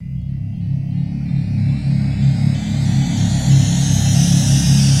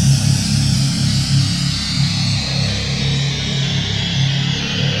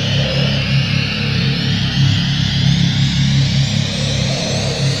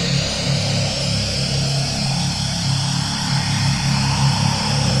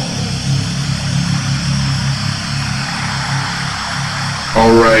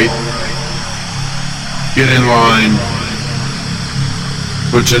Alright, get in line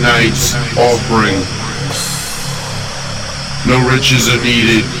for tonight's offering. No riches are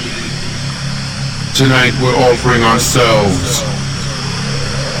needed. Tonight we're offering ourselves.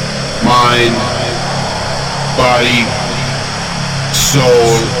 Mind, body, soul,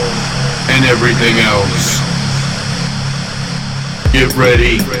 and everything else. Get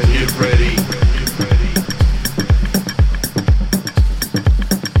ready, get ready.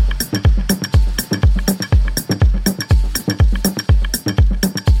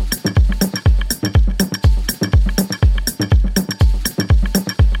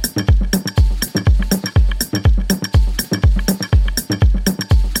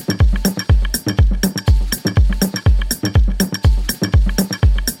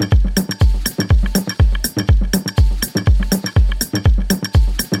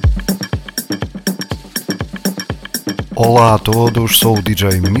 Olá a todos, sou o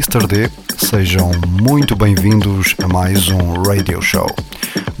DJ Mr. D, sejam muito bem-vindos a mais um Radio Show.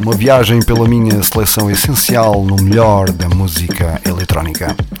 Uma viagem pela minha seleção essencial no melhor da música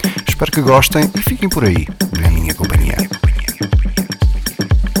eletrónica. Espero que gostem e fiquem por aí, na minha companhia.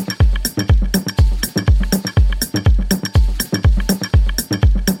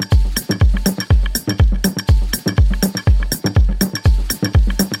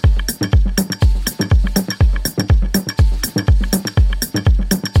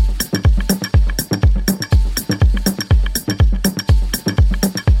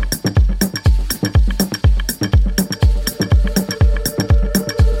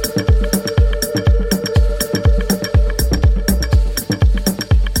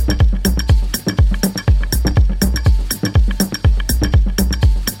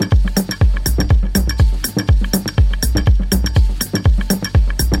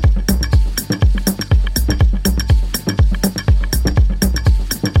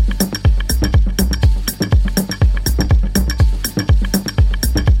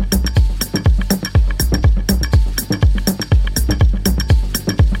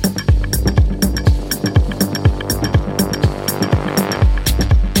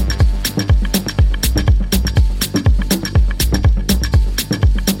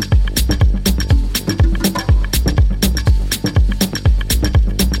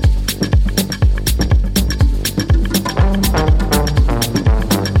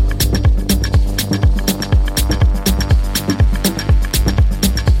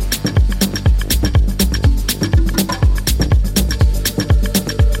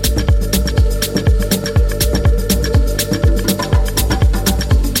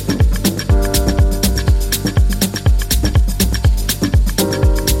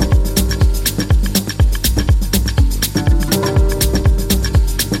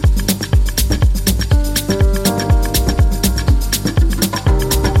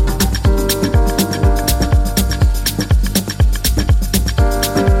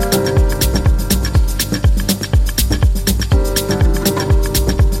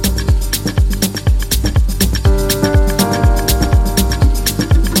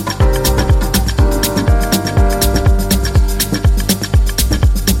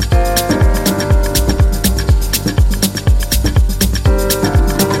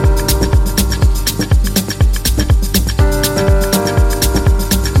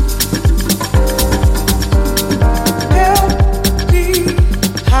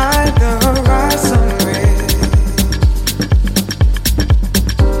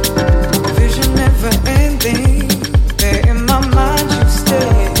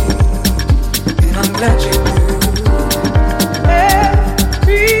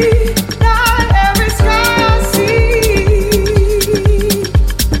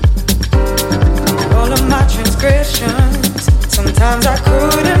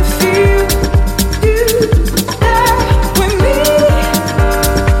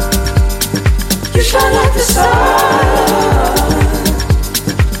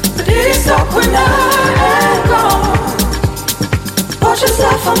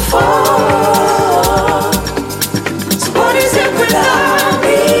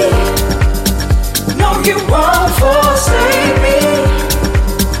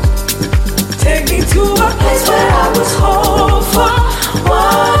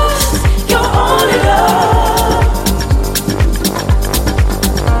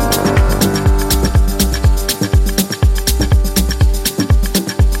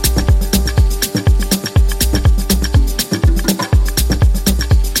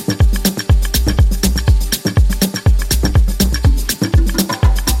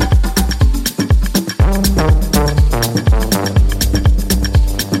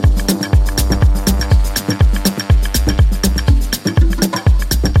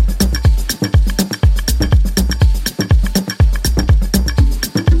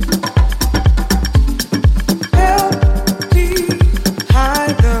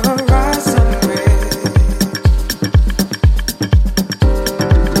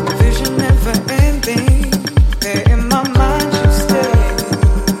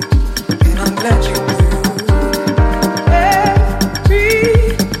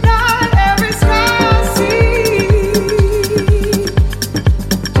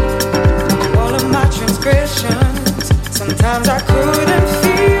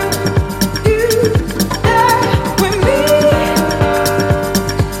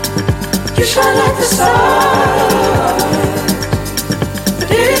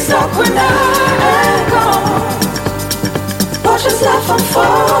 from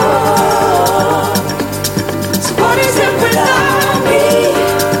far. So what is it without me?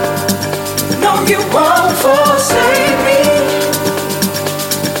 No, you won't forsake me.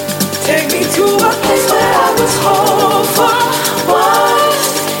 Take me to a place where I was home for once.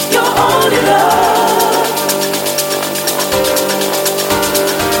 Your only love.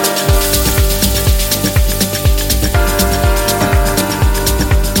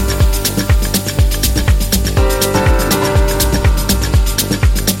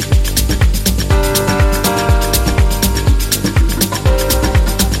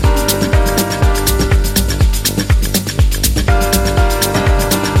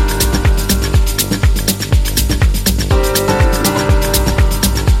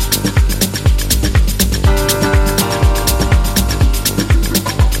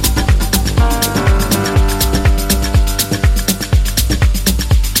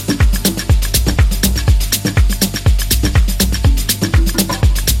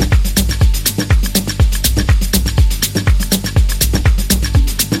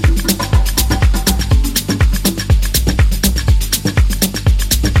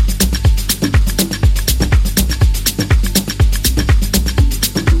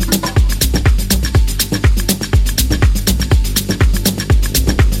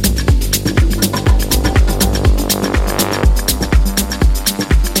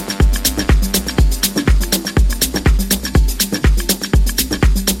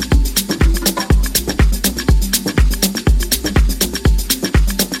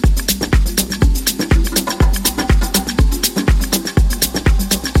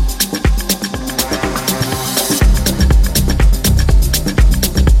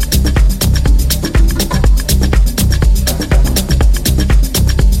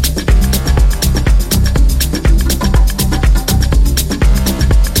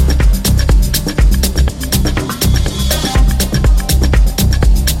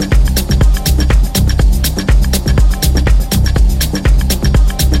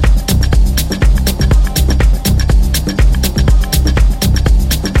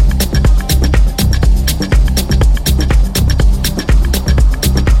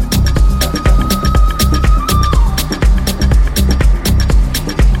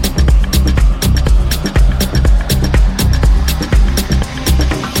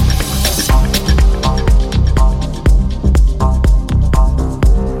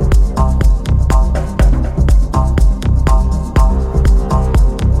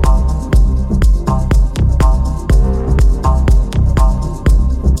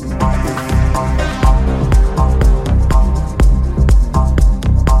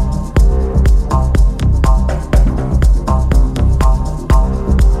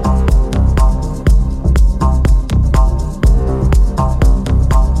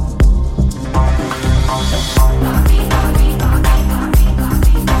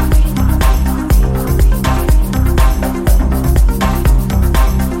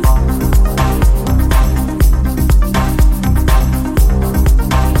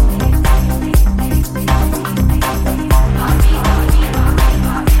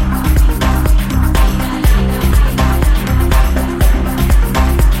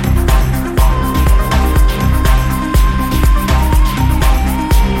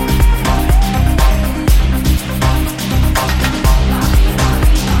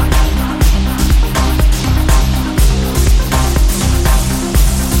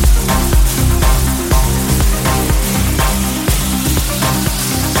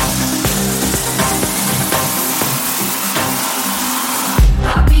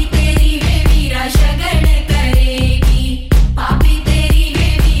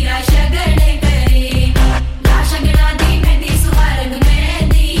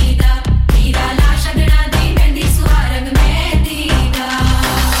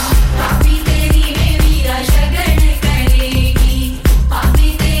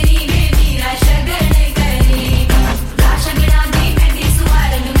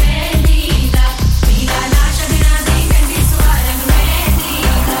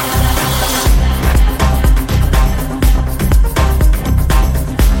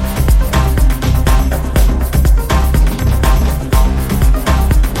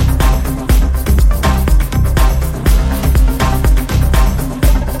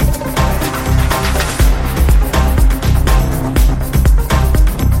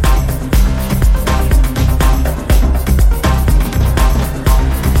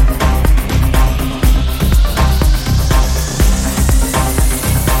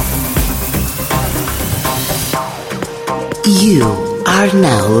 You are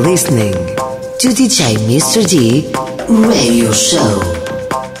now listening to DJ Mr. D Radio Show.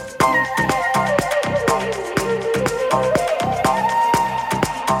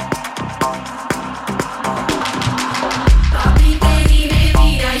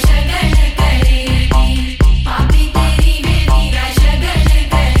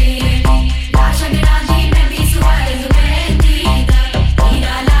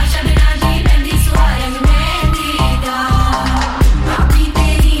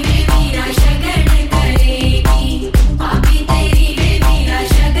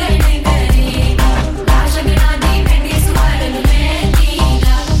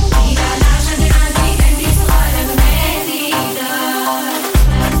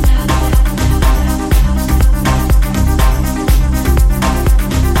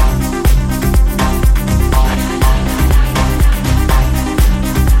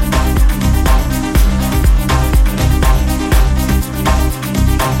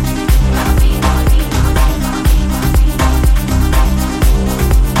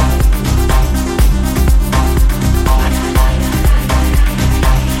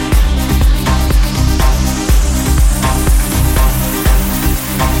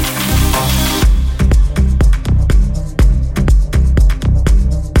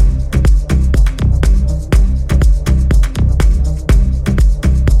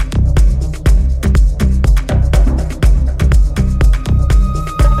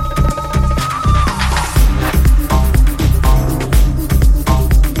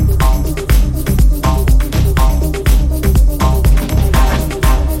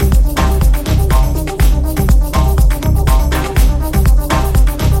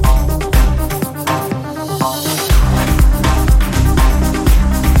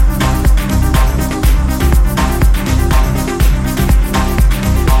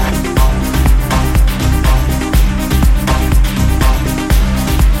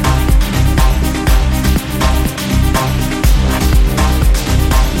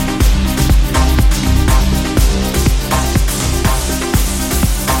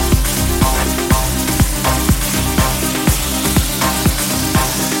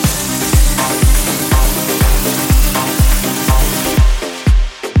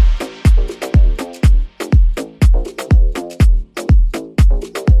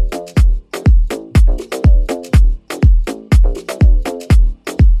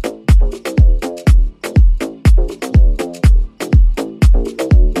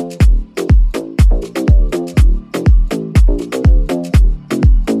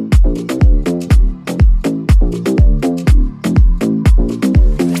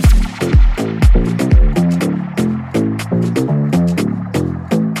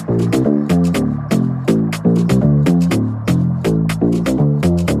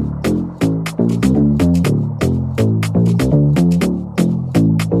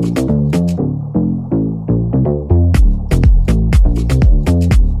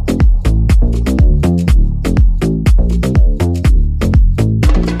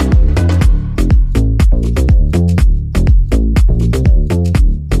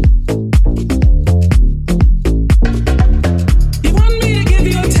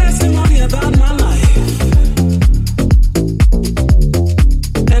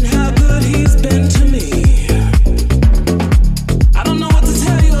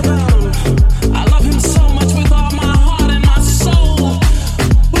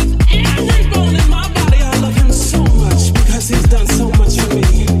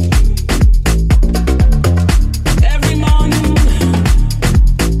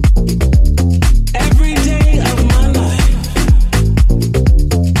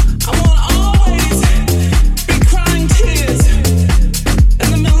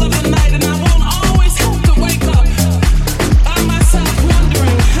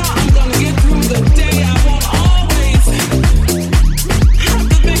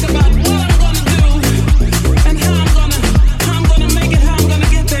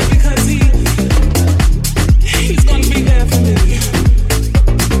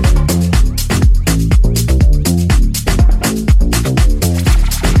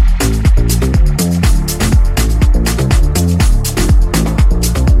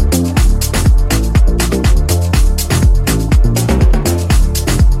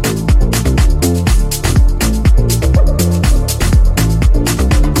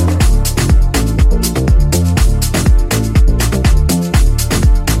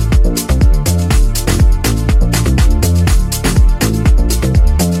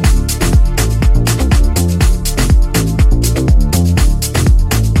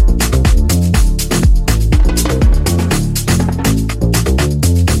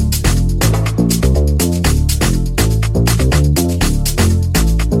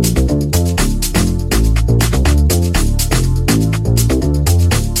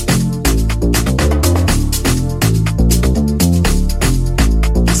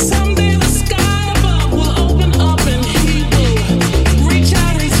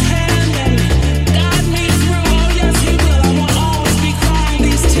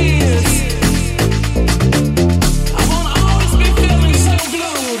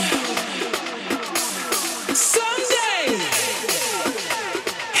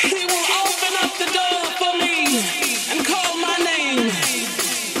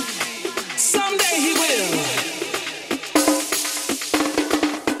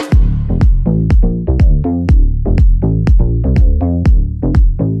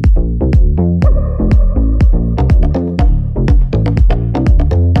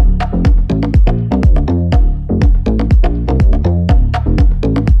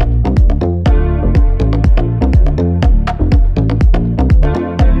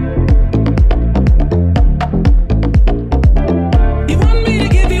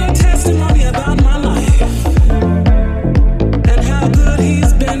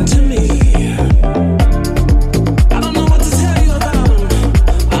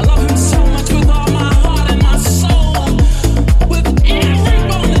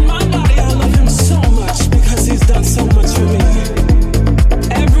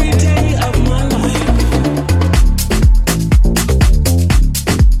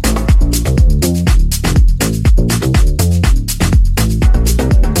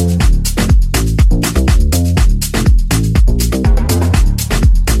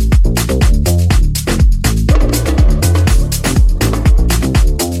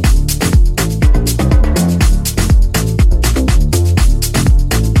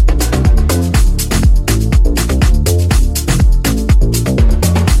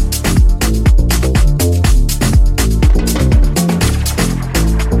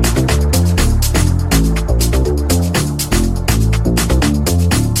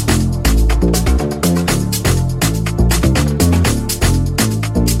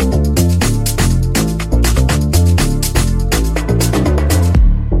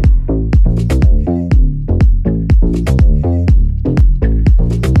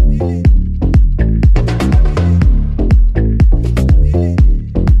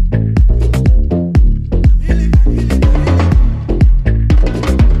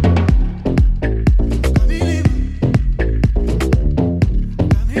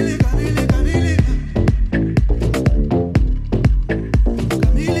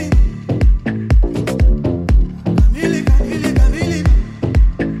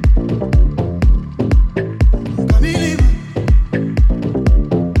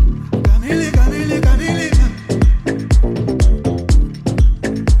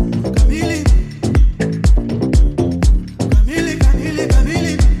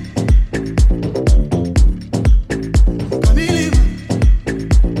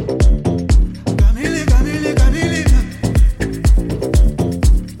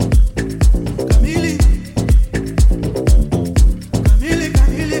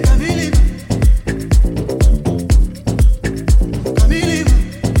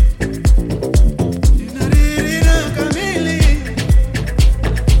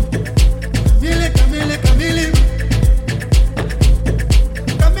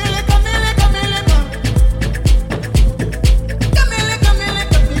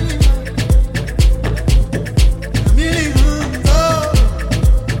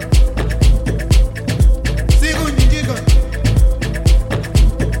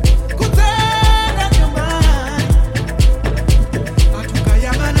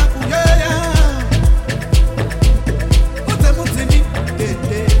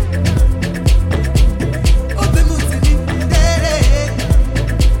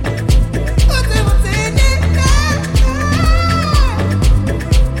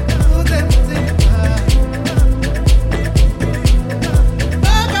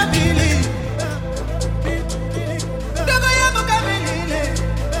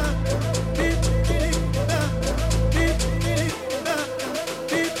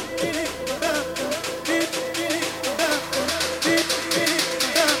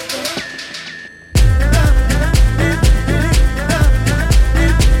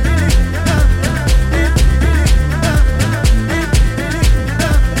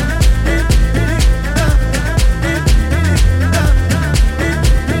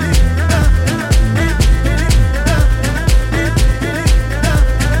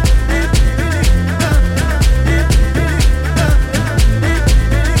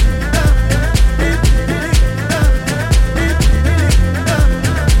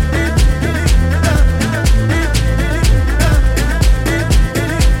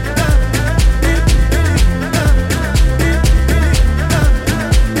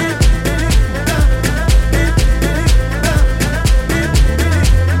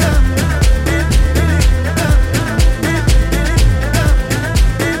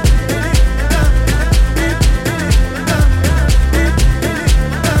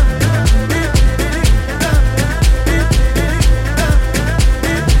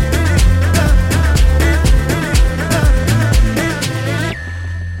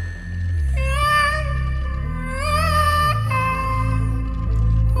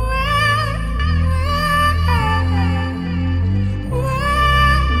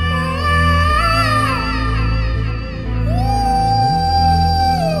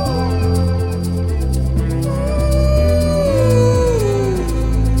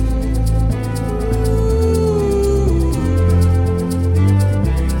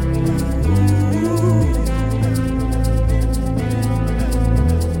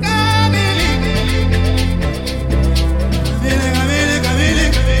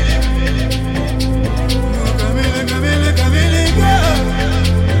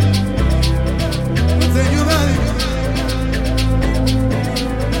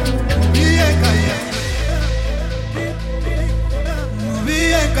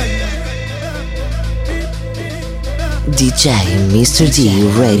 DJ Mr. D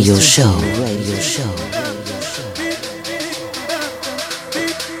Radio Show.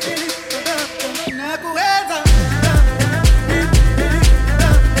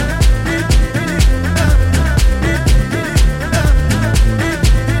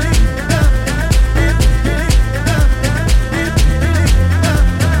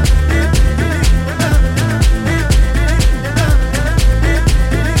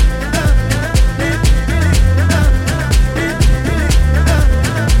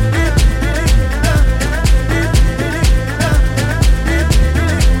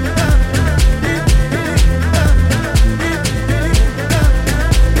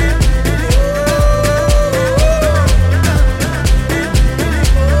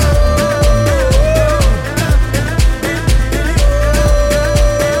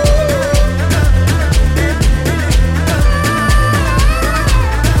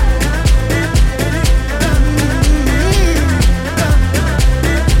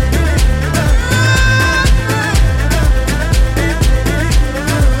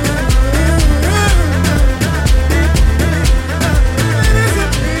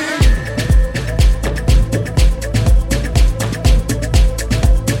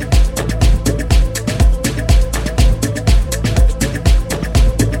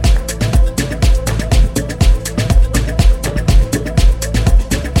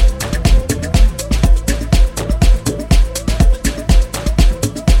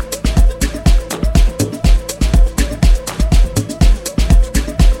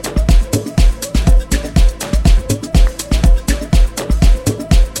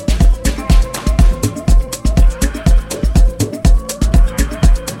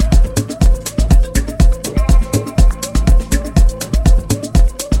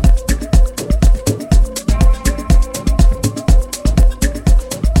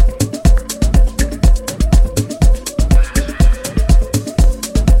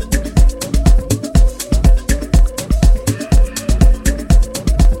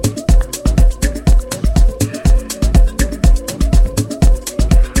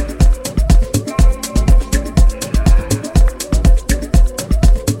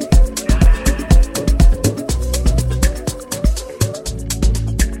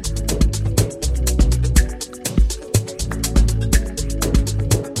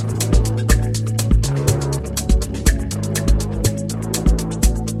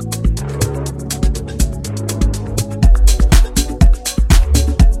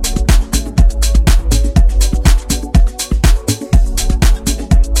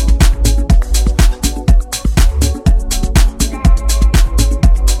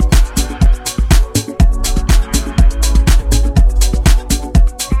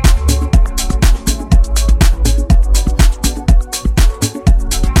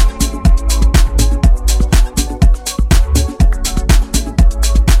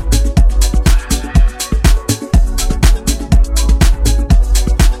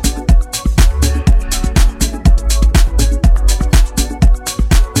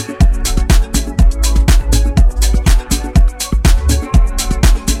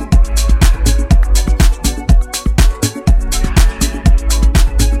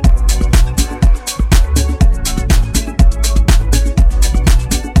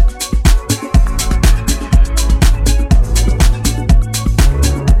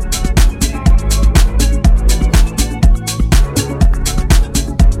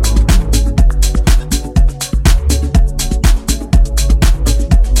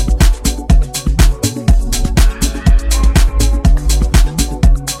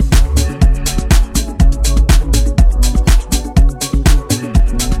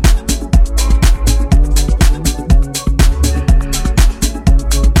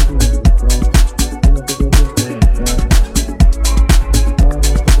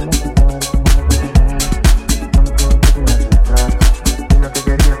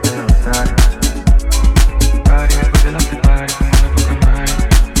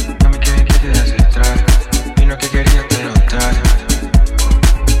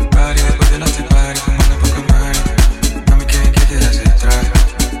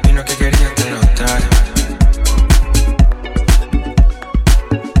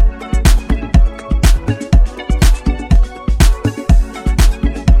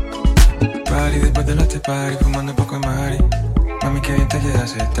 party, fumando un poco de mari. Mami, que bien te queda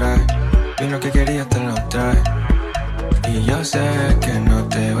ese traje. Vino que querías, te lo traje. Y yo sé que no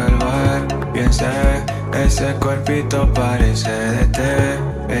te va a ver. Bien sé, ese cuerpito parece de TV.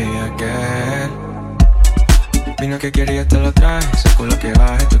 Veía que él vino que querías, te lo traje. Ese culo que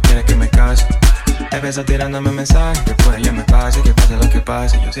baje, tú quieres que me case. Empieza tirándome mensajes, que por ella me pase, que pase lo que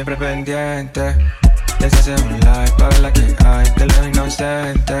pase. Yo siempre pendiente. Les hace un like pa' ver la que hay. De lo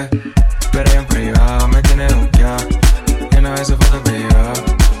inocente, pero ella en privado me tiene buqueado. Y una vez su foto privada,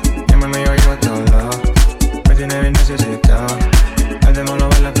 y mami yo llevo a todos lados. Me tiene bien necesitado, el demo lo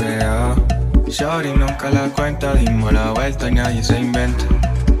baila pegado. Shorty nunca la cuenta, dimos la vuelta y nadie se inventa.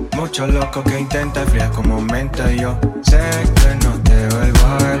 Muchos locos que intentan fría como menta. Y yo sé que no te vuelvo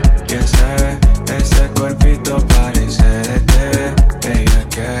a ver. Y ese cuerpito parece de té. Ella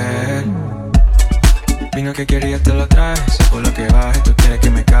que vino que quería te lo trae. Sé por lo que baje, tú quieres que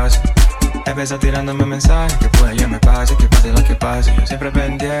me case. Empieza tirándome mensajes que por ella me pase, que pase lo que pase. Yo siempre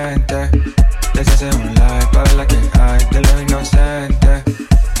pendiente. Les hace un like pa' ver la que hay. De lo inocente,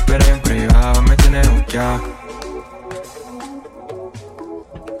 pero en privado me tiene buqueado.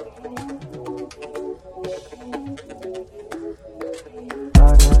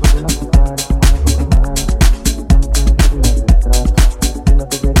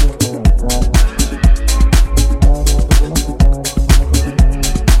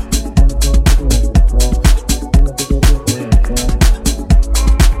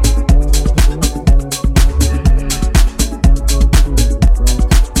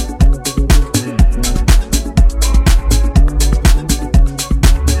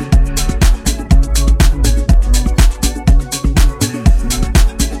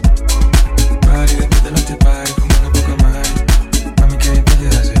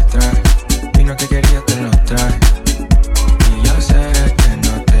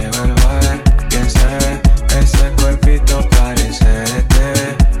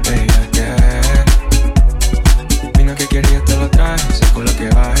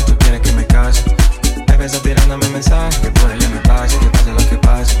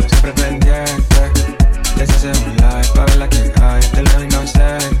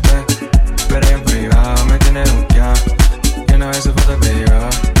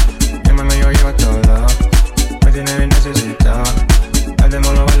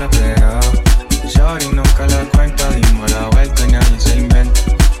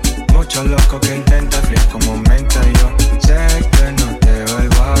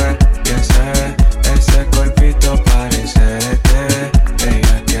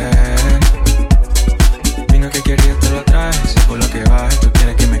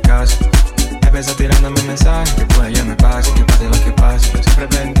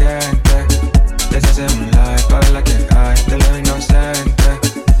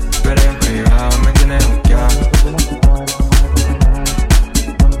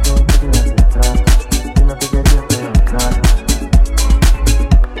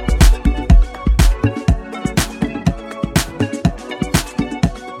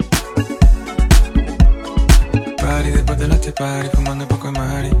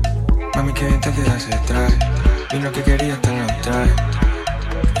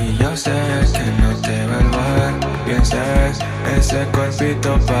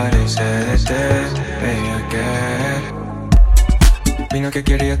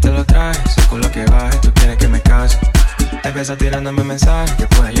 Tirándome mensajes que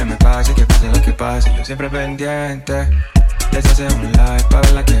por ella me pase, que pase lo que pase. Yo siempre pendiente. Les hace un like pa'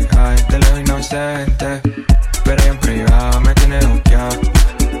 ver la que hay. De lo inocente, pero ella en privado me tiene buqueado.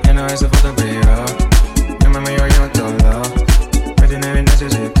 Y no ve su foto privada, y mami yo llevo a todos lados. Me tiene bien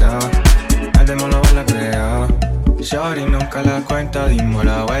necesitado, el demo lo baila pegado. Shorty nunca la cuenta, dimos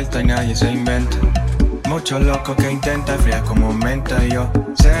la vuelta y nadie se inventa. Muchos locos que intentan fría como menta. Y yo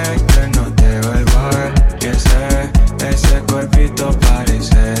sé que no te vuelvo a ver. Y ese cuerpito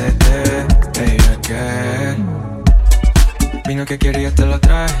parece de té. Ella que vino que quería te lo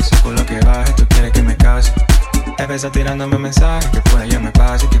trae. Sé por lo que baje, tú quieres que me case. Empieza tirándome mensajes que por ella me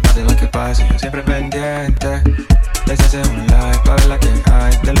pase, que pase lo que pase. Yo siempre pendiente. Les hace un like pa' ver la que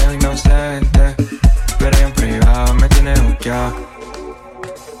hay. De lo inocente, pero ella en privado me tiene buqueado.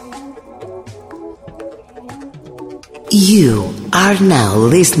 You are now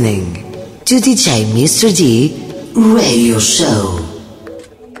listening to DJ Mr. D Radio Show.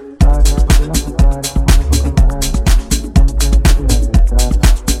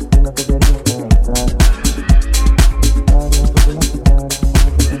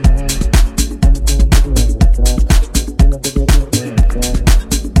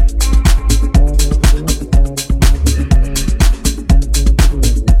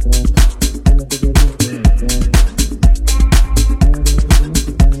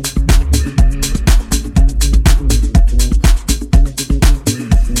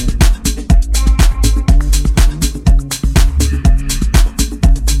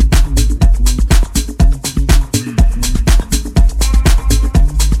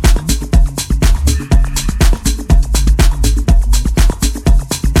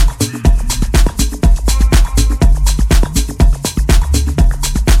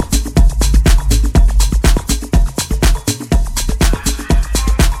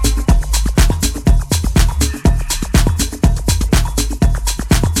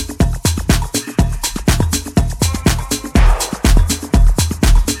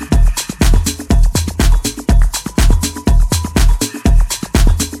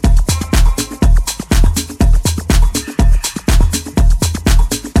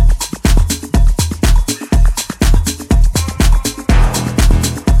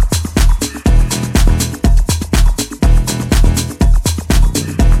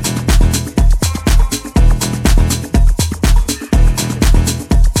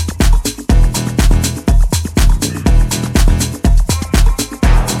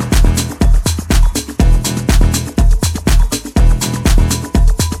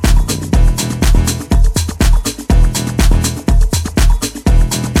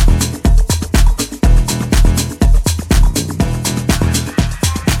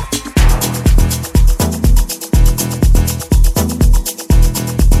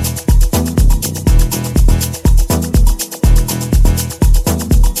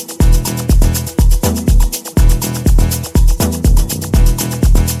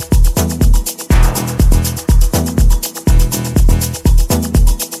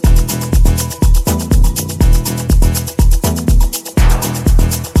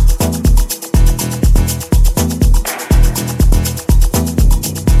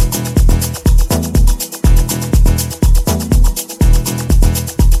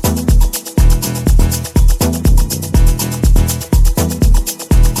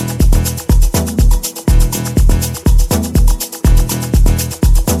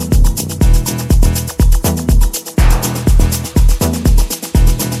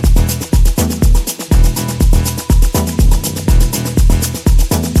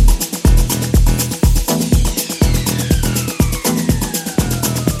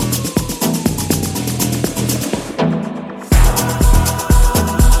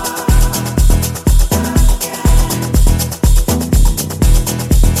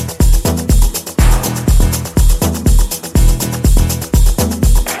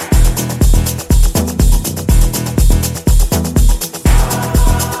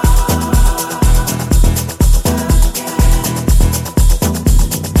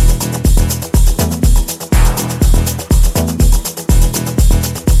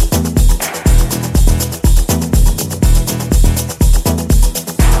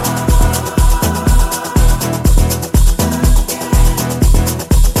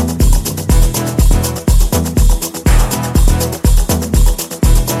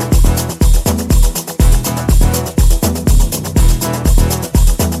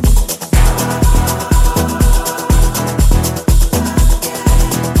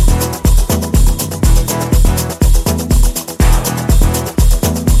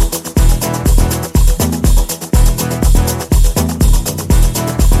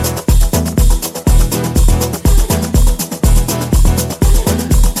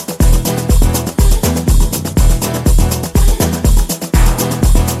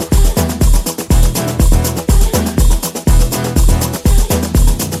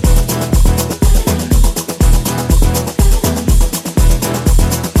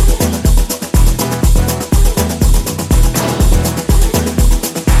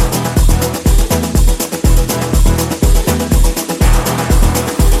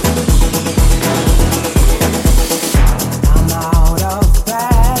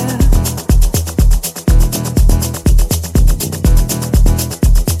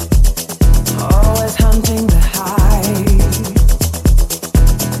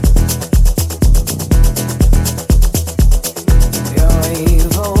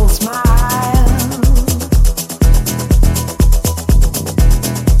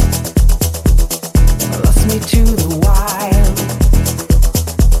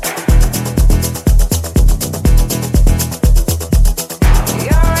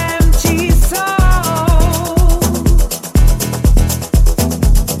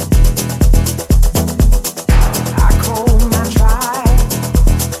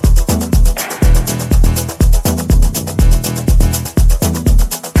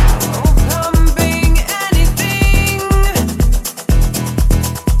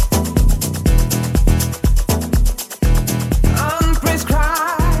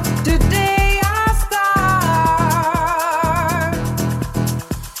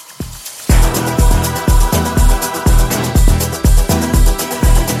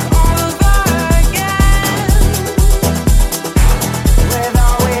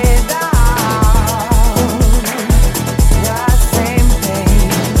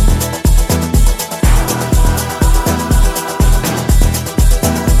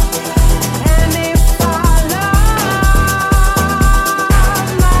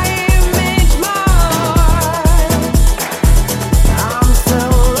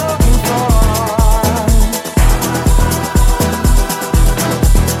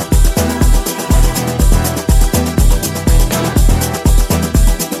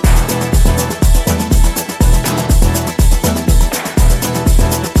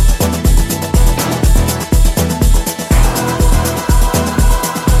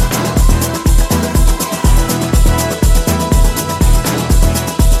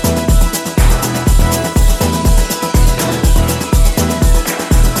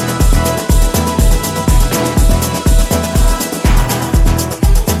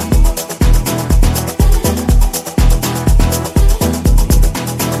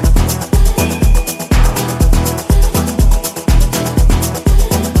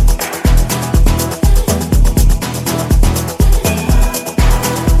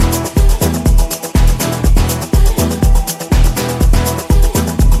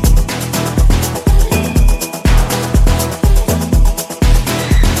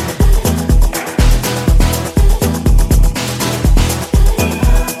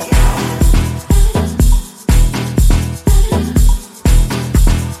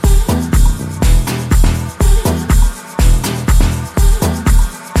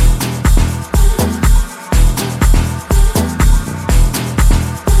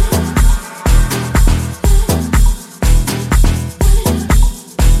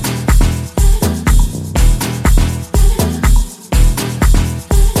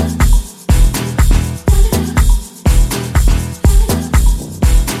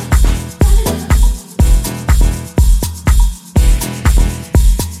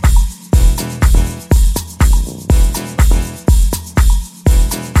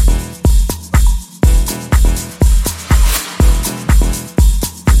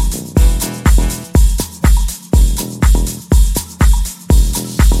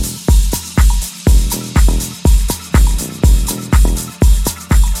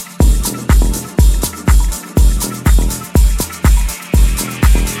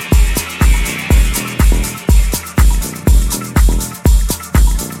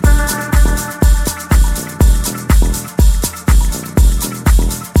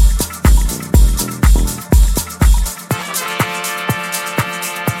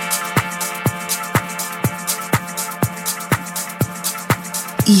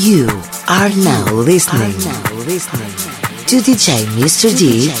 You are now listening to DJ Mr.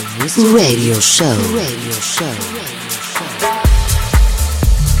 D Radio Show.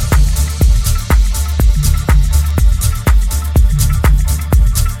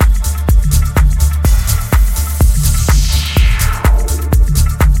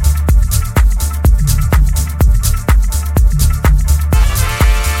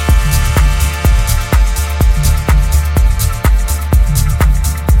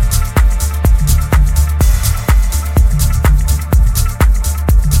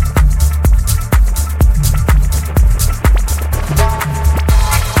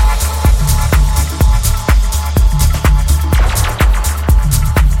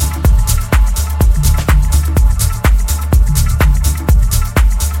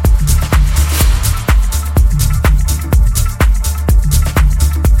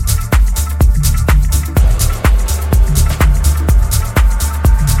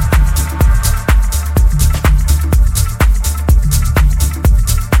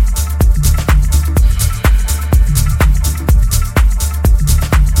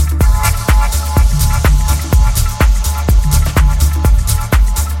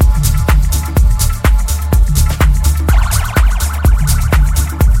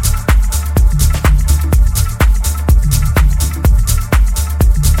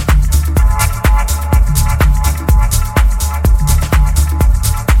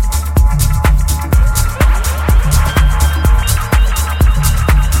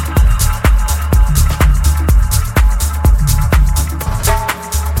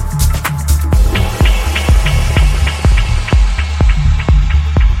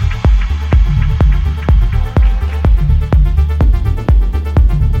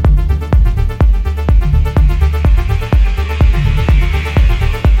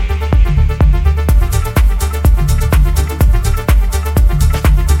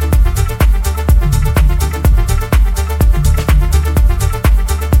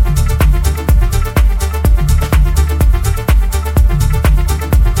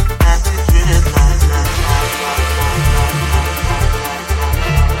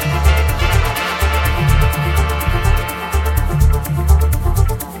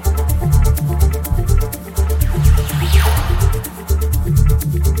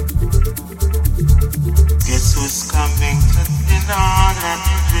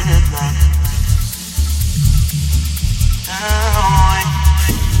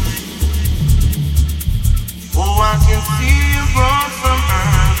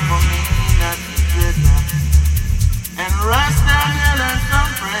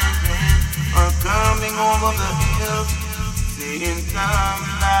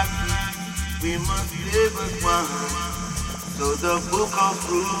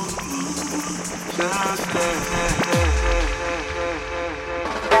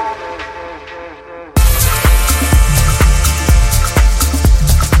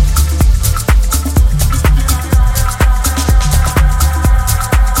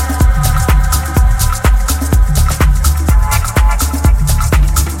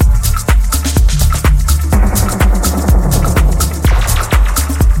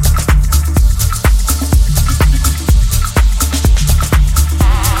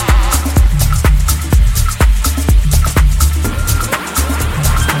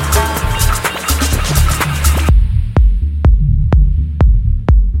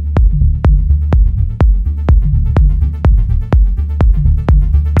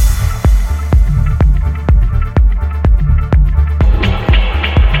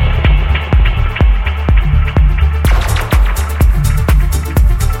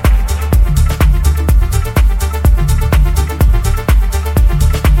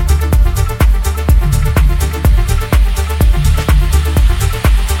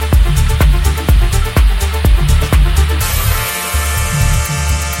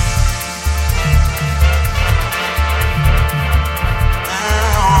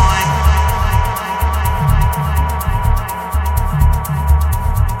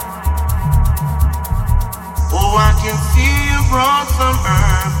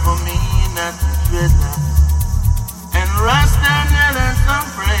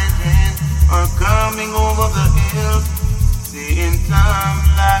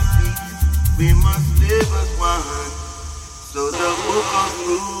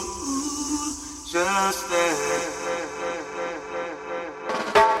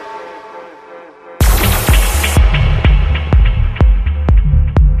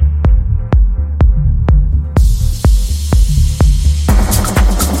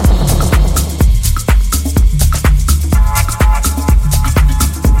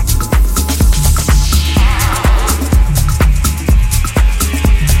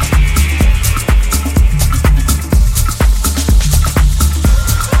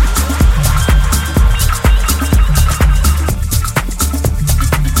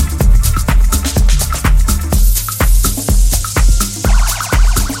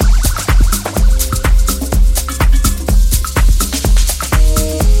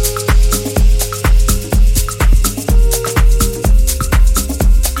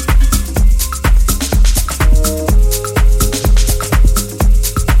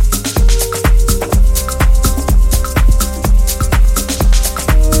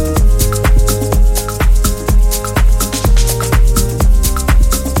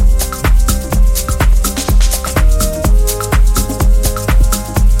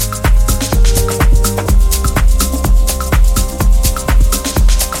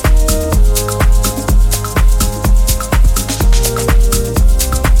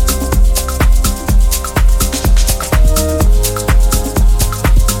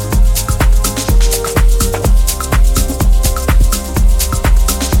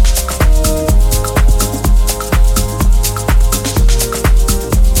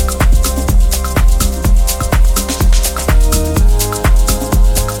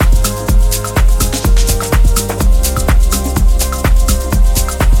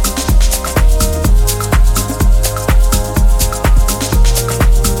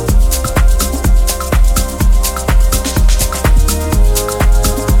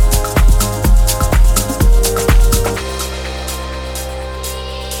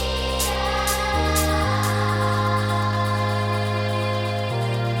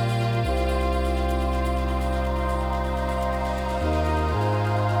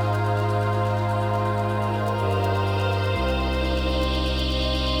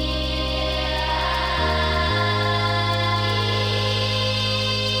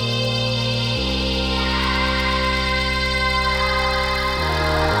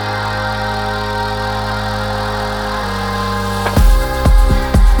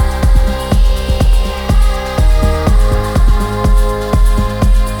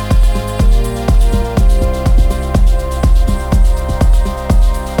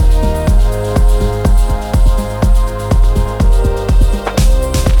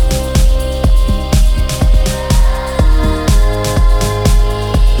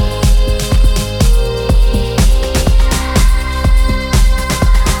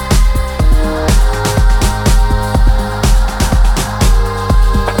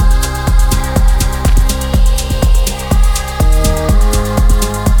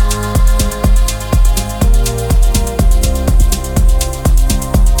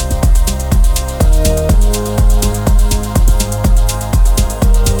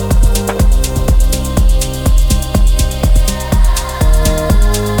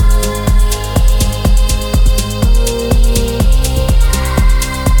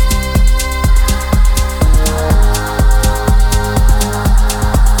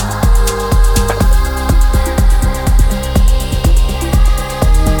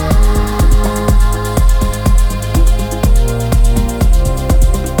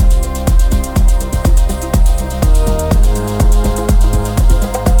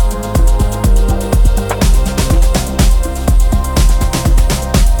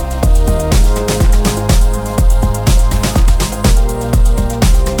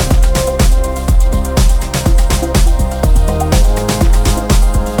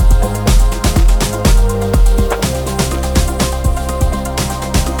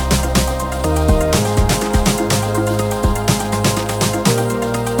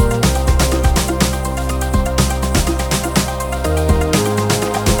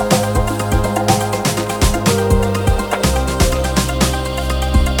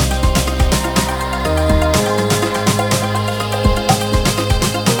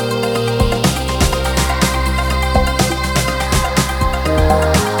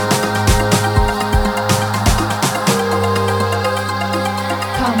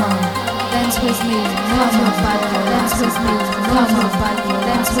 come on, dance with me, move your body, dance with me, move your body,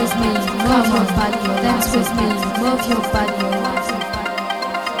 dance with me, move your body, dance with me, move your body.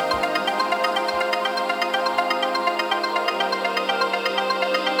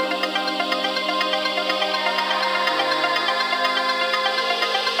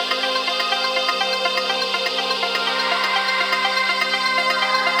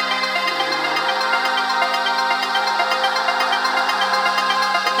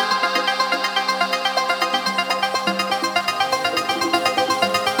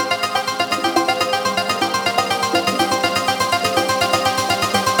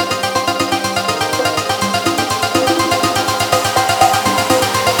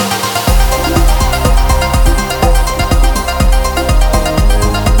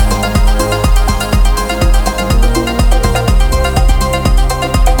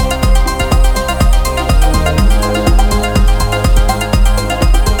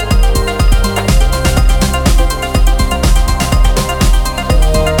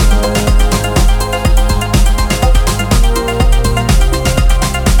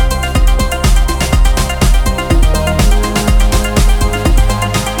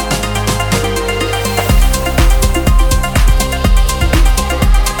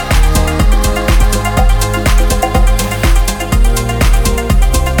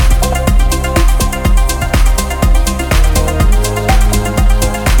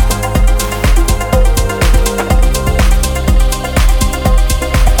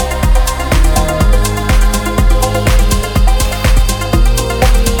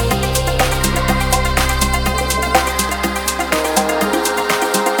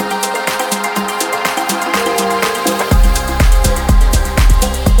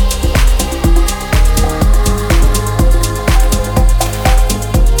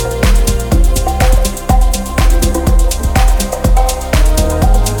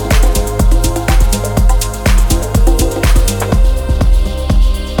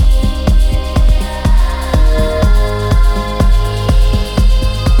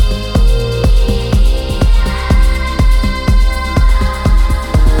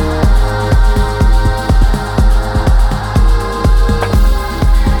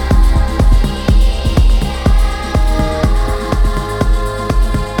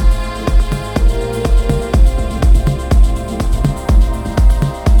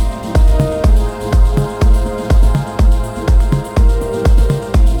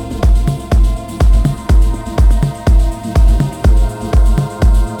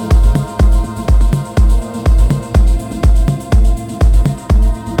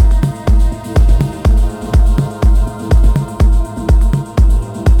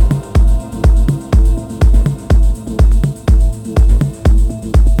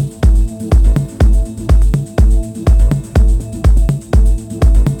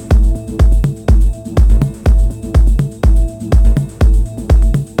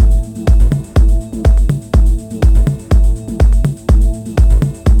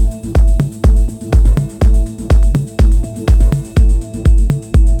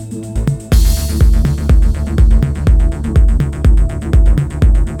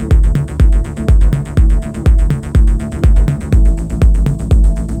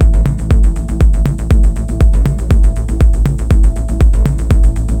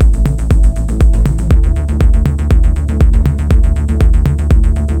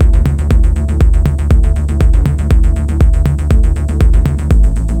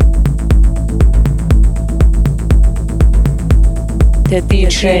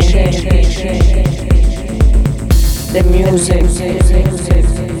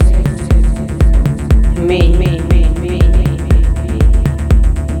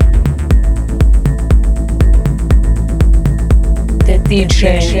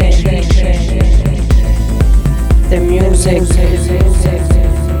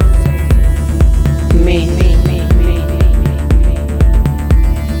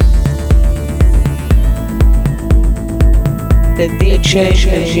 the DJ, the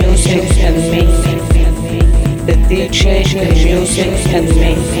music, me, the DJ, the music, me. The DJ, the music and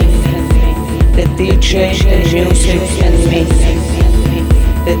me. The DJ, the music and me.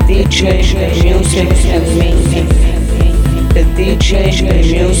 The DJ, the music and me. The DJ, the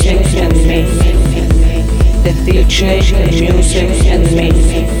music and me. The DJ, the music and me. The DJ, the music and me.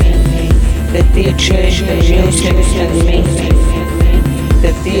 The DJ, the music and me.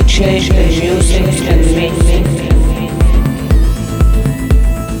 The DJ, the music and me.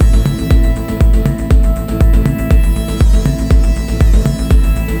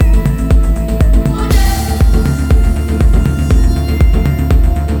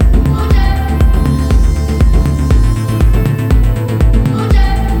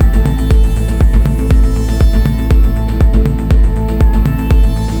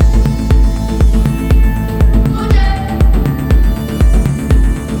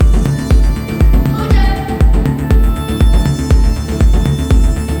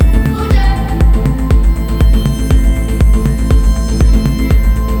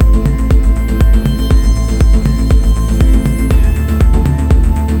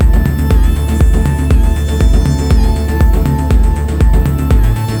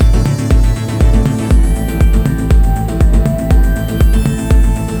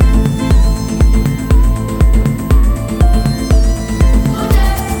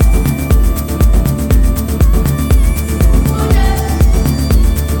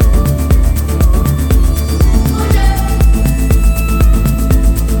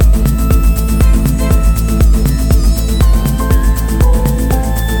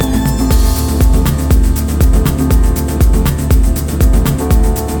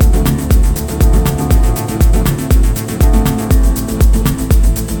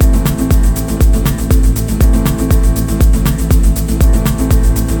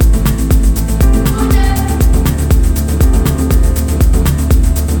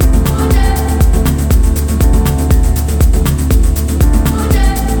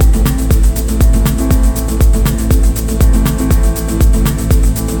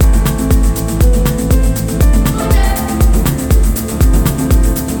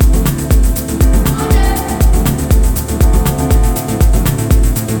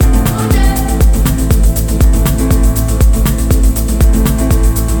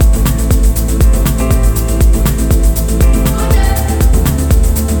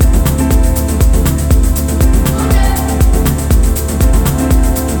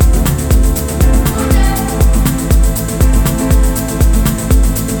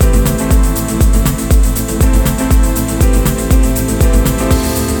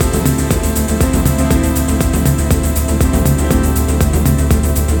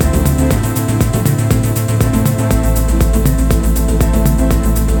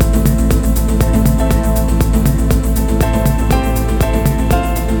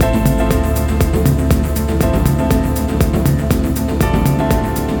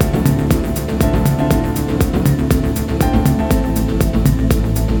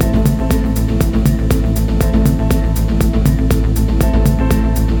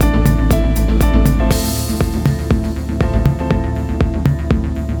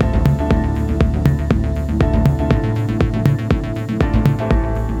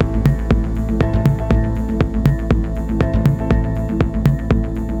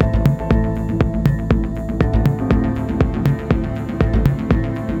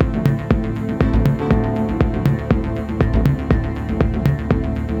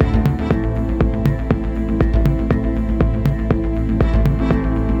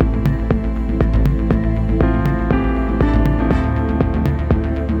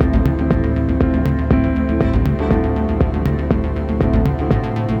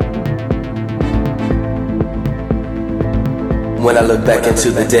 look back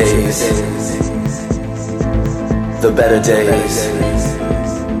into the days, the better days,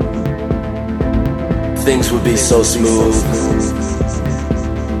 things would be so smooth.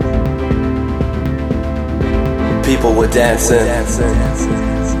 People were dancing,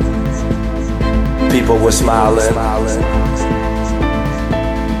 people were smiling,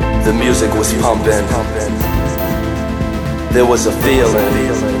 the music was pumping, there was a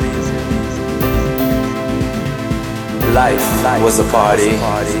feeling. Life was a party.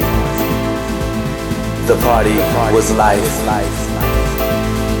 The party was life.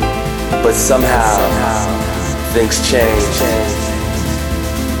 But somehow things change.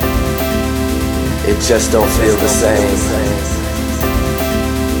 It just don't feel the same.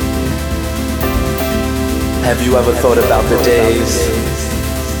 Have you ever thought about the days?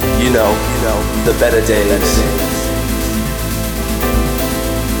 You know, the better days.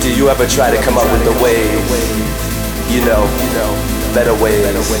 Do you ever try to come up with the way? You know, better ways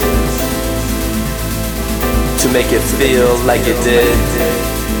to make it feel like it did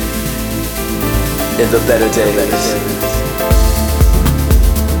in the better days.